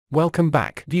Welcome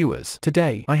back, viewers.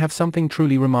 Today, I have something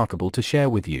truly remarkable to share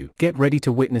with you. Get ready to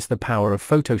witness the power of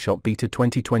Photoshop Beta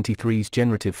 2023's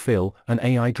Generative Fill, an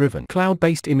AI-driven,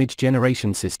 cloud-based image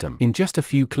generation system. In just a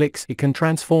few clicks, it can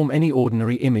transform any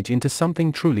ordinary image into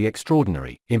something truly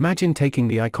extraordinary. Imagine taking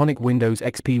the iconic Windows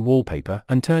XP wallpaper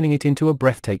and turning it into a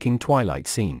breathtaking twilight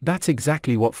scene. That's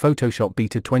exactly what Photoshop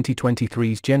Beta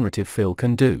 2023's Generative Fill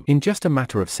can do. In just a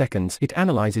matter of seconds, it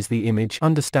analyzes the image,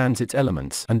 understands its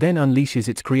elements, and then unleashes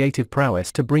its creative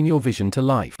prowess to bring your vision to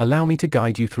life. Allow me to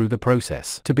guide you through the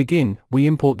process. To begin, we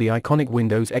import the iconic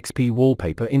Windows XP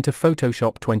wallpaper into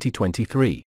Photoshop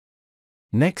 2023.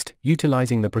 Next,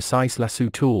 utilizing the precise lasso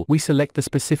tool, we select the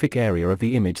specific area of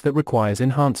the image that requires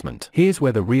enhancement. Here's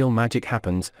where the real magic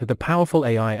happens. The powerful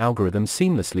AI algorithm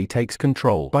seamlessly takes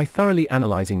control. By thoroughly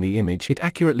analyzing the image, it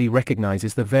accurately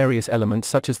recognizes the various elements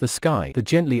such as the sky, the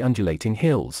gently undulating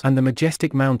hills, and the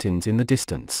majestic mountains in the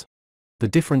distance. The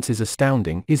difference is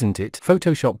astounding, isn't it?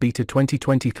 Photoshop Beta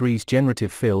 2023's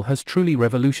Generative Fill has truly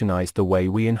revolutionized the way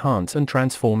we enhance and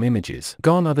transform images.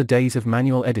 Gone are the days of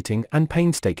manual editing and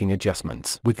painstaking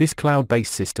adjustments. With this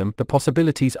cloud-based system, the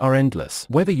possibilities are endless.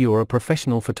 Whether you're a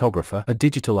professional photographer, a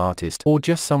digital artist, or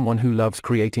just someone who loves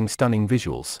creating stunning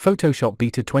visuals, Photoshop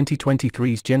Beta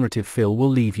 2023's Generative Fill will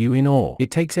leave you in awe.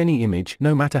 It takes any image,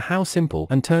 no matter how simple,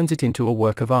 and turns it into a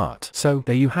work of art. So,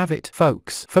 there you have it,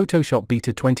 folks. Photoshop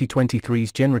Beta 2023's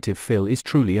Generative Fill is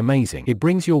truly amazing. It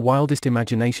brings your wildest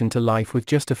imagination to life with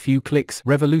just a few clicks,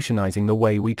 revolutionizing the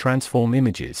way we transform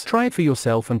images. Try it for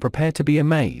yourself and prepare to be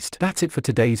amazed. That's it for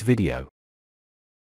today's video.